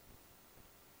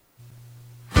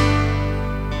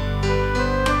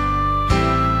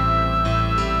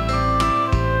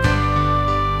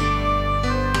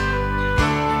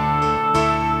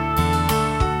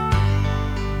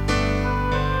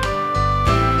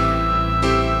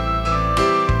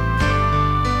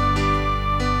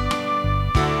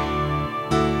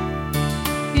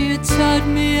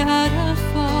had a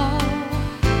fall,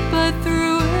 but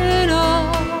through it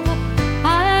all,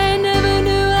 I never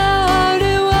knew how hard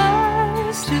it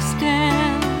was to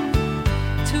stand.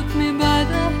 Took me by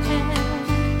the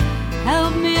hand,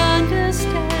 helped me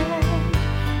understand,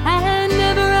 and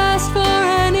never asked for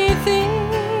anything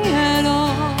at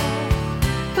all.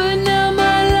 But now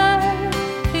my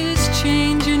life is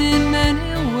changing in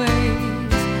many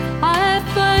ways. I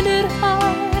find it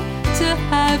hard to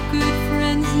have good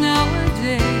friends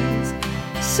nowadays.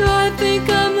 So I think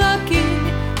I'm lucky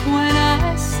when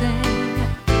I say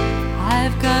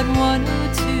I've got one or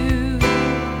two,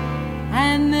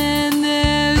 and then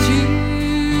there's you.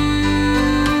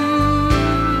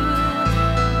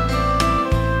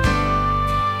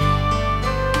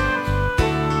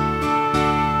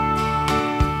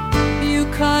 You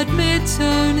caught me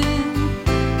turning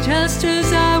just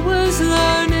as I was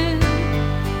learning.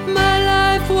 My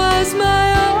life was my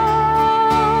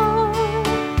own,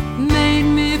 made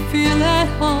me feel at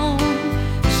home,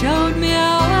 showed me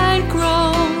how I'd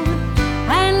grown,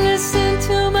 and listened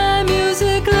to my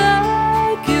music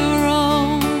like your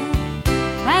own.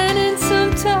 And in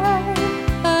some time,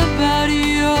 about a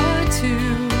year or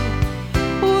two,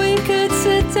 we could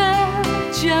sit down,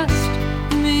 just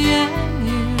me and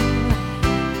you,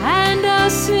 and I'll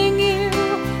sing you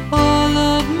all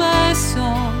of my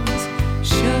songs,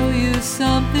 show you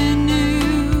something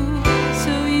new,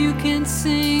 so you can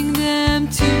sing them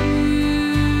too.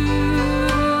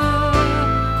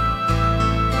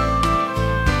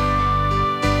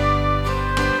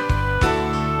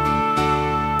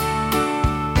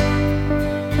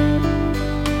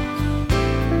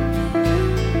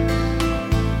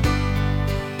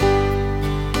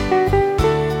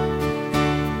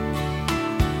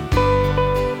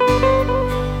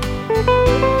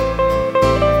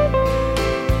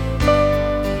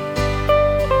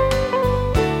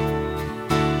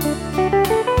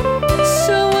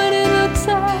 So when it looks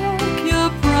like your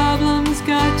problems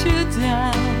got you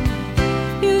down,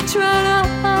 you try to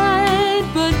hide,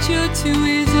 but you're too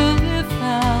easily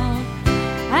found,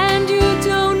 and you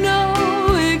don't know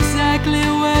exactly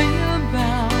where you're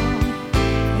bound.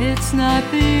 It's not